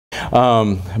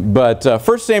But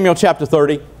 1 Samuel chapter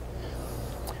 30.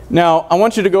 Now, I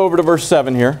want you to go over to verse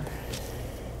 7 here.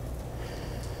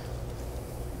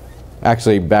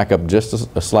 Actually, back up just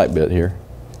a slight bit here.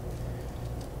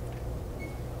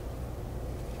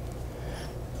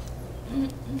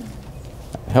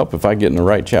 Help if I get in the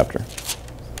right chapter.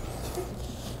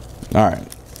 All right.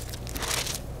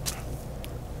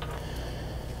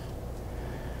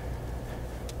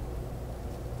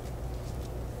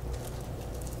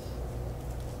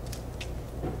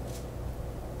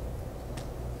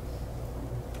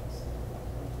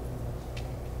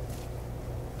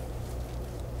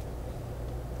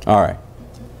 All right.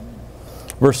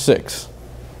 Verse 6.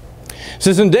 It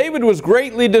says, and David was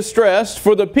greatly distressed,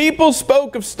 for the people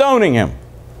spoke of stoning him.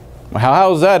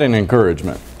 How is that an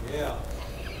encouragement? Yeah.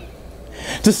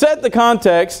 To set the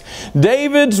context,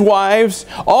 David's wives,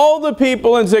 all the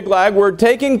people in Ziklag were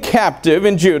taken captive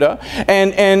in Judah,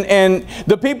 and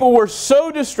the people were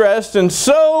so distressed and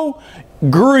so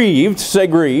grieved, say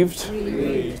grieved,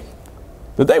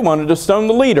 that they wanted to stone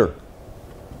the leader.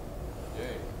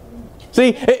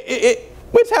 See,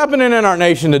 what's happening in our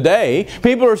nation today?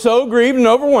 People are so grieved and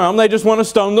overwhelmed, they just want to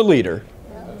stone the leader.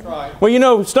 That's right. Well, you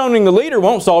know, stoning the leader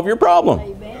won't solve your problem.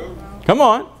 Amen. Come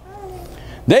on.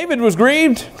 David was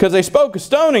grieved because they spoke of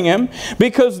stoning him,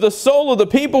 because the soul of the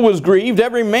people was grieved,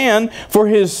 every man for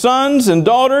his sons and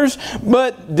daughters.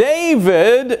 But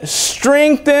David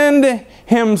strengthened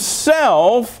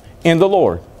himself in the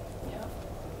Lord.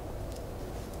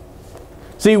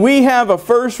 See, we have a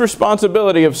first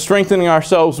responsibility of strengthening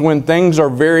ourselves when things are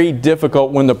very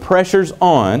difficult, when the pressure's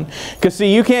on. Because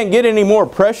see, you can't get any more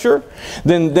pressure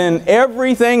than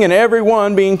everything and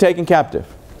everyone being taken captive.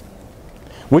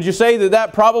 Would you say that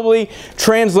that probably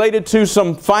translated to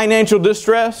some financial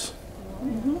distress?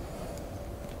 Mm-hmm.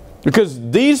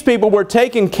 Because these people were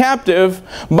taken captive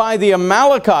by the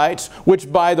Amalekites,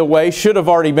 which, by the way, should have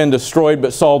already been destroyed,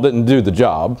 but Saul didn't do the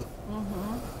job.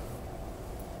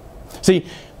 See,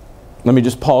 let me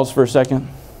just pause for a second.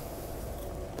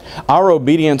 Our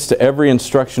obedience to every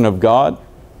instruction of God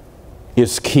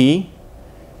is key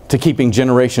to keeping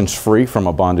generations free from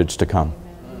a bondage to come.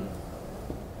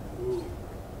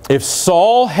 If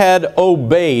Saul had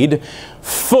obeyed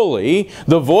fully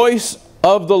the voice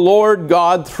of the Lord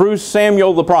God through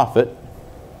Samuel the prophet,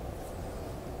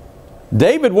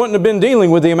 David wouldn't have been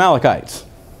dealing with the Amalekites.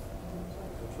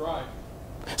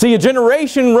 See, a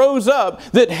generation rose up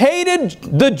that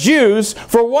hated the Jews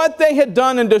for what they had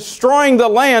done in destroying the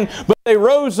land, but they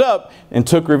rose up and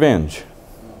took revenge.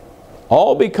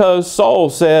 All because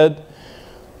Saul said,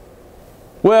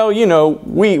 well, you know,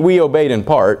 we obeyed in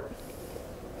part,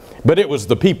 but it was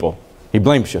the people. He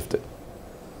blame shifted.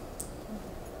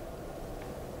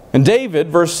 And David,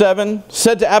 verse 7,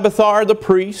 said to Abiathar the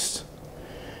priest,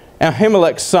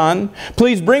 Ahimelech's son,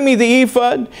 please bring me the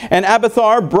ephod. And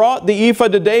Abiathar brought the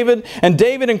ephod to David. And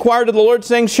David inquired of the Lord,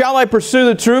 saying, shall I pursue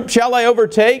the troop? Shall I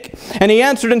overtake? And he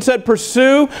answered and said,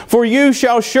 pursue, for you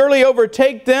shall surely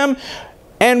overtake them,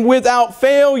 and without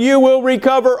fail you will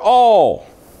recover all.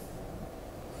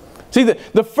 See,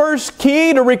 the first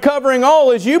key to recovering all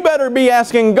is you better be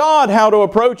asking God how to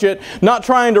approach it, not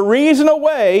trying to reason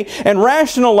away and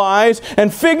rationalize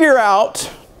and figure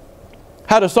out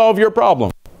how to solve your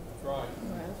problem.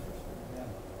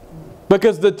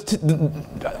 Because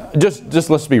just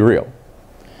let's be real.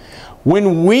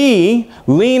 When we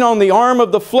lean on the arm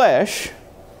of the flesh,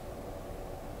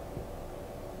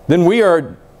 then we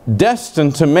are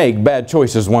destined to make bad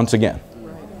choices once again.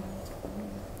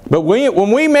 But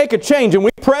when we make a change and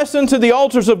we press into the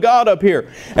altars of God up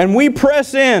here, and we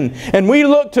press in and we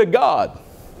look to God,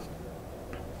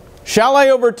 shall I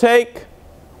overtake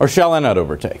or shall I not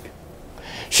overtake?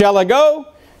 Shall I go?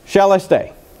 Shall I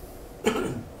stay?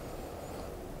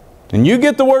 And you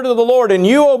get the word of the Lord and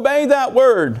you obey that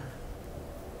word,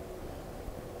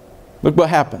 look what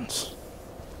happens.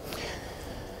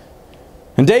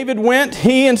 And David went,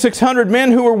 he and 600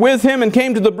 men who were with him, and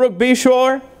came to the brook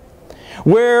Beshor,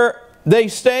 where they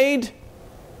stayed,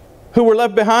 who were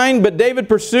left behind. But David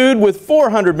pursued with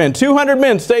 400 men. 200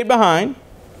 men stayed behind.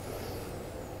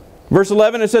 Verse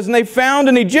 11, it says, and they found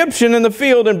an Egyptian in the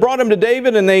field and brought him to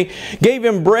David, and they gave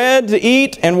him bread to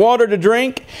eat and water to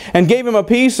drink, and gave him a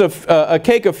piece of a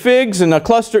cake of figs and 2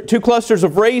 clusters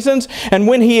of raisins. And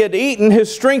when he had eaten,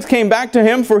 his strength came back to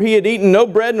him, for he had eaten no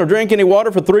bread nor drank any water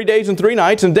for 3 days and 3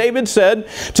 nights. And David said,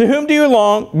 to whom do you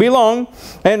belong,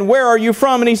 and where are you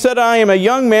from? And he said, I am a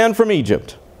young man from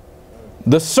Egypt,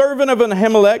 the servant of an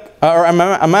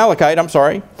Amalekite,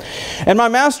 and my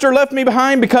master left me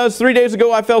behind because 3 days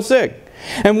ago I fell sick.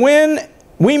 And when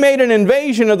we made an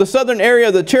invasion of the southern area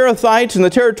of the Cherethites and the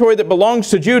territory that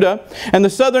belongs to Judah and the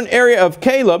southern area of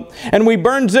Caleb, and we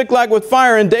burned Ziklag with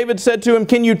fire. And David said to him,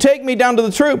 can you take me down to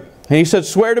the troop? And he said,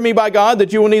 swear to me by God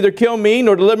that you will neither kill me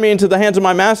nor deliver me into the hands of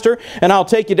my master, and I'll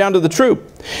take you down to the troop.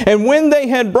 And when they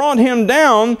had brought him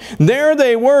down, there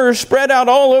they were spread out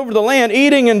all over the land,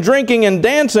 eating and drinking and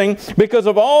dancing, because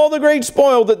of all the great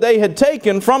spoil that they had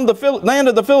taken from the land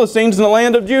of the Philistines and the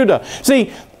land of Judah.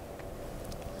 See,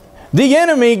 the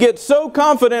enemy gets so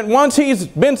confident once he's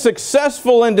been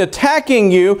successful in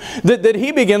attacking you that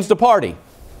he begins to party.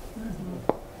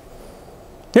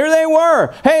 Here they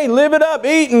were. Hey, live it up,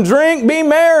 eat and drink, be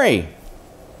merry.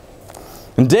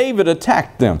 And David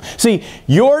attacked them. See,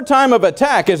 your time of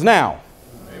attack is now.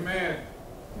 Amen.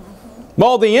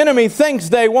 While the enemy thinks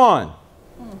they won.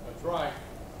 That's right.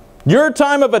 Your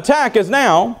time of attack is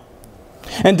now.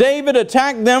 And David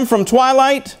attacked them from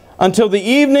twilight until the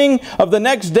evening of the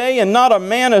next day, and not a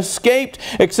man escaped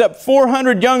except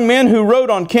 400 young men who rode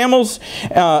on camels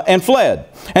and fled.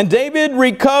 And David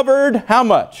recovered how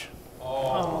much?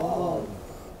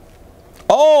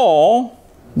 All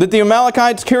that the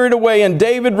Amalekites carried away, and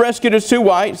David rescued his 2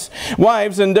 wives,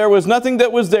 and there was nothing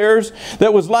that was theirs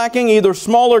that was lacking, either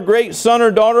small or great, son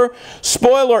or daughter,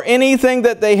 spoil or anything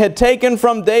that they had taken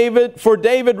from David, for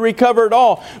David recovered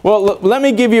all. Well, let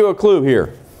me give you a clue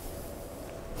here.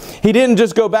 He didn't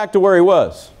just go back to where he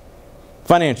was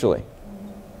financially,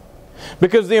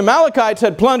 because the Amalekites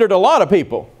had plundered a lot of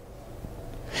people.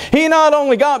 He not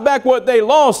only got back what they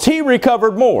lost, he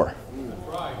recovered more.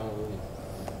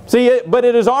 See, but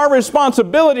it is our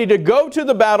responsibility to go to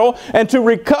the battle and to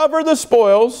recover the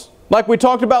spoils, like we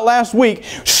talked about last week,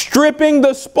 stripping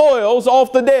the spoils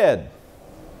off the dead.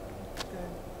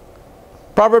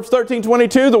 Proverbs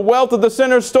 13:22, the wealth of the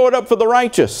sinner is stored up for the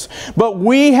righteous. But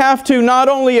we have to not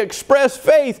only express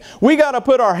faith, we got to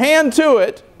put our hand to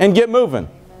it and get moving.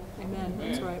 Amen.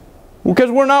 That's right.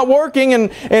 Because we're not working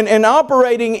and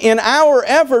operating in our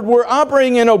effort. We're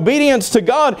operating in obedience to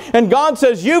God. And God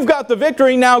says, you've got the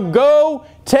victory. Now go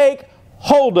take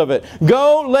hold of it.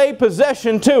 Go lay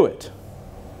possession to it.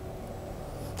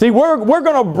 See, we're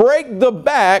going to break the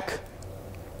back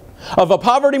of a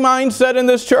poverty mindset in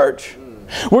this church.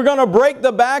 We're going to break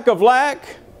the back of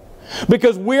lack,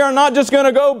 because we are not just going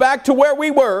to go back to where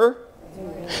we were.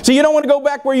 See, you don't want to go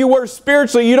back where you were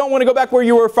spiritually. You don't want to go back where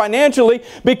you were financially,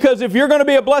 because if you're going to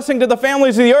be a blessing to the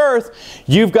families of the earth,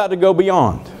 you've got to go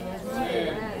beyond.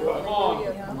 Come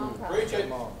on. Preach it.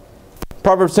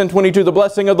 Proverbs 10:22, the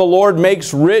blessing of the Lord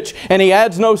makes rich, and He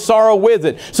adds no sorrow with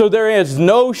it. So there is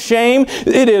no shame.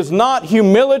 It is not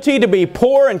humility to be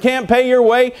poor and can't pay your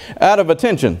way out of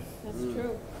attention. That's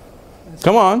true.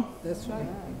 Come on. That's right.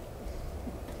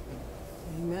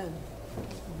 Amen.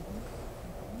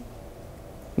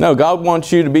 No, God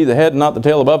wants you to be the head and not the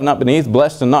tail, above and not beneath,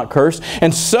 blessed and not cursed.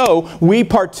 And so we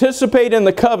participate in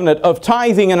the covenant of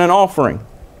tithing and an offering,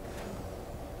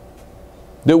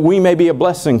 that we may be a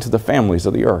blessing to the families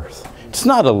of the earth. It's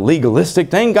not a legalistic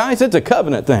thing, guys. It's a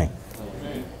covenant thing.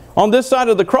 Amen. On this side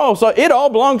of the cross, it all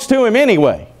belongs to Him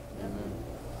anyway. Amen.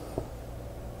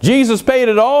 Jesus paid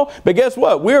it all, but guess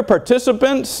what? We're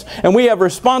participants, and we have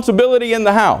responsibility in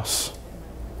the house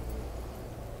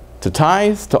to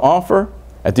tithe, to offer.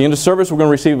 At the end of service, we're going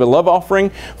to receive a love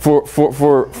offering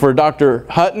for Dr.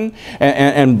 Hutton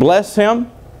and bless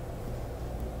him.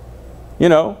 You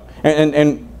know,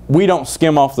 and we don't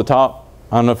skim off the top.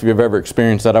 I don't know if you've ever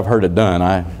experienced that. I've heard it done.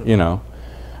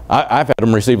 I've had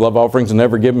them receive love offerings and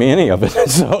never give me any of it.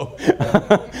 So,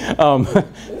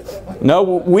 no,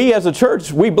 we as a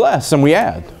church, we bless and we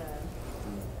add.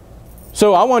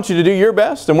 So I want you to do your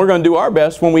best, and we're going to do our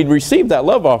best when we receive that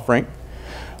love offering.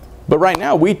 But right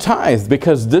now, we tithe,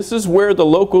 because this is where the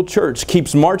local church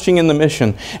keeps marching in the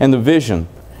mission and the vision.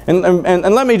 And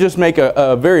let me just make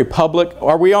a very public...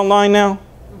 Are we online now?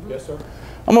 Yes, sir.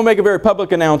 I'm going to make a very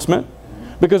public announcement,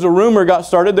 because a rumor got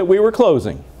started that we were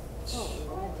closing.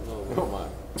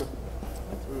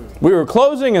 We were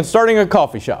closing and starting a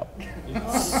coffee shop.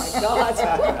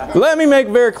 Let me make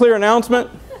a very clear announcement.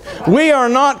 We are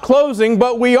not closing,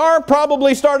 but we are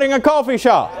probably starting a coffee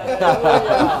shop.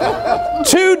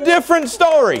 2 different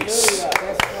stories.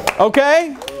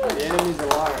 Okay?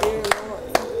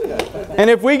 And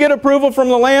if we get approval from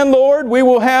the landlord, we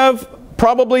will have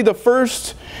probably the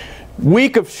first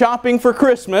week of shopping for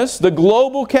Christmas, the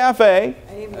Global Cafe.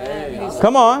 Amen.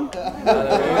 Come on.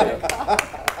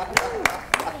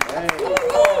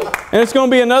 And it's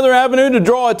going to be another avenue to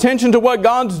draw attention to what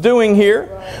God's doing here.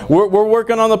 We're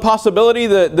working on the possibility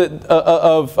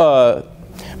of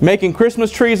making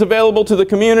Christmas trees available to the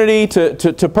community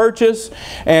to purchase.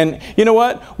 And you know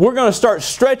what? We're going to start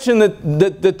stretching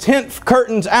the tent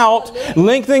curtains out,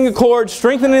 lengthening the cords,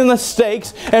 strengthening the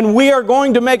stakes, and we are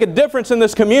going to make a difference in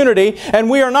this community. And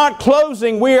we are not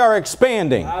closing, we are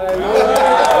expanding.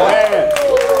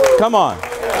 Come on.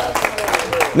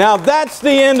 Now that's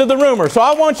the end of the rumor. So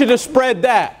I want you to spread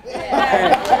that.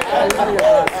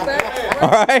 All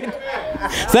right?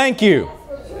 Thank you.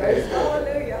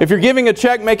 If you're giving a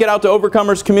check, make it out to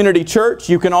Overcomers Community Church.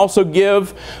 You can also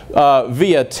give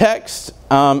via text,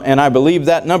 and I believe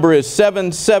that number is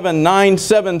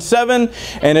 77977,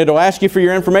 and it'll ask you for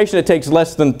your information. It takes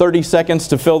less than 30 seconds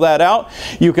to fill that out.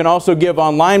 You can also give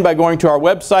online by going to our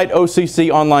website,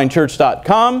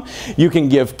 occonlinechurch.com. You can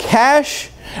give cash.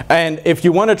 And if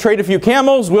you want to trade a few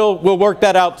camels, we'll work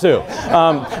that out too.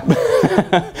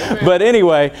 But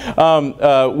anyway,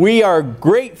 we are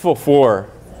grateful for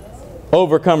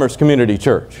Overcomers Community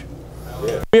Church.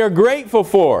 We are grateful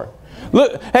for.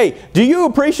 Look, hey, do you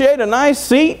appreciate a nice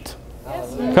seat?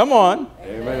 Come on.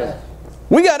 Amen.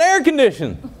 We got air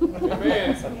conditioning.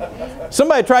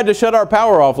 Somebody tried to shut our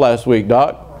power off last week,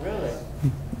 Doc.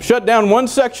 Shut down one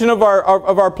section of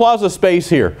our plaza space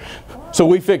here. So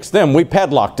we fixed them. We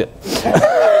padlocked it.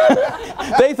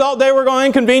 They thought they were going to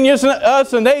inconvenience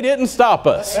us, and they didn't stop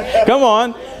us. Come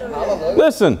on.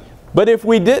 Listen, but if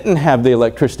we didn't have the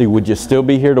electricity, would you still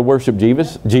be here to worship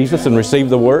Jesus and receive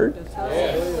the Word?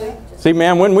 See,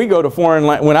 man, when we go to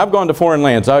when I've gone to foreign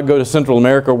lands, I go to Central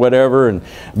America or whatever, and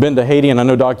been to Haiti, and I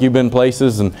know, Doc, you've been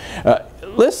places, and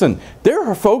listen, there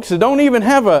are folks that don't even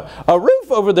have a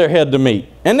roof over their head to meet.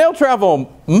 And they'll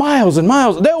travel miles and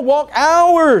miles. They'll walk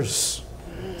hours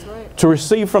to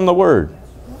receive from the Word.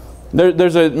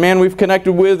 There's a man we've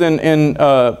connected with in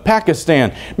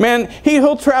Pakistan. Man,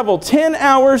 he'll travel 10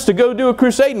 hours to go do a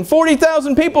crusade, and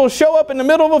 40,000 people show up in the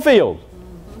middle of a field.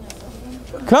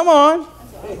 Come on.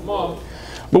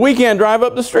 But we can't drive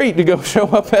up the street to go show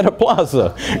up at a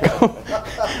plaza.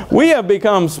 We have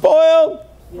become spoiled.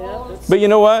 But you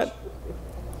know what?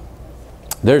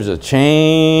 There's a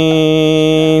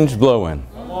change blowing.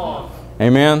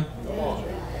 Amen?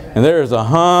 And there is a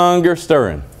hunger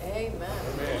stirring.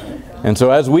 And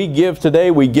so as we give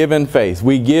today, we give in faith.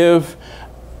 We give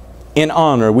in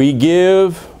honor. We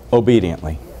give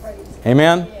obediently.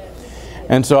 Amen?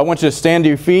 And so I want you to stand to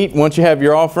your feet. Once you have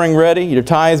your offering ready, your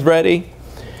tithes ready,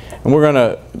 and we're going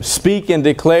to speak and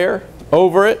declare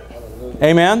over it.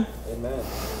 Amen? Amen.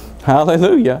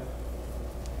 Hallelujah.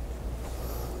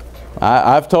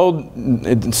 I've told,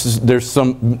 there's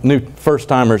some new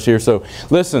first-timers here, so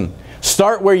listen,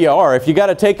 start where you are. If you got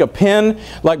to take a pen,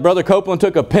 like Brother Copeland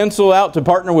took a pencil out to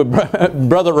partner with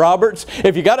Brother Roberts,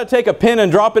 if you got to take a pen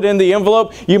and drop it in the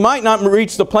envelope, you might not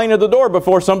reach the plane of the door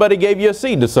before somebody gave you a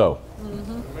seed to sow.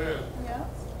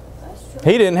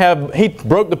 He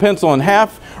broke the pencil in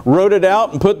half, wrote it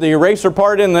out, and put the eraser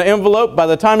part in the envelope. By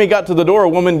the time he got to the door, a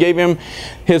woman gave him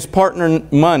his partner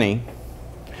money.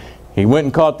 He went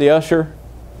and caught the usher,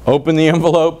 opened the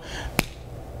envelope,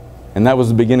 and that was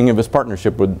the beginning of his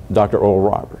partnership with Dr. Oral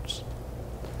Roberts.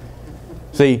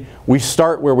 See, we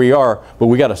start where we are, but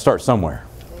we got to start somewhere.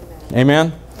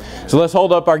 Amen? So let's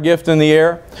hold up our gift in the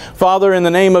air. Father, in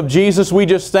the name of Jesus, we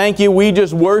just thank you. We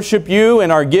just worship you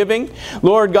in our giving.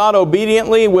 Lord God,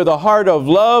 obediently with a heart of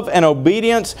love and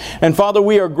obedience. And Father,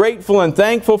 we are grateful and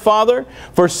thankful, Father,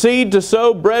 for seed to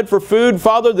sow, bread for food.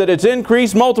 Father, that it's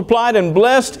increased, multiplied, and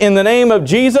blessed in the name of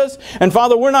Jesus. And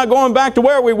Father, we're not going back to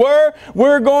where we were.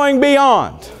 We're going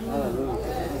beyond.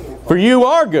 For you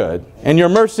are good, and your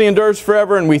mercy endures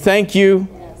forever. And we thank you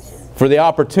for the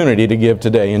opportunity to give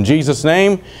today. In Jesus'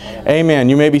 name, amen.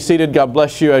 You may be seated. God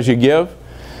bless you as you give.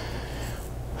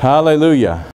 Hallelujah.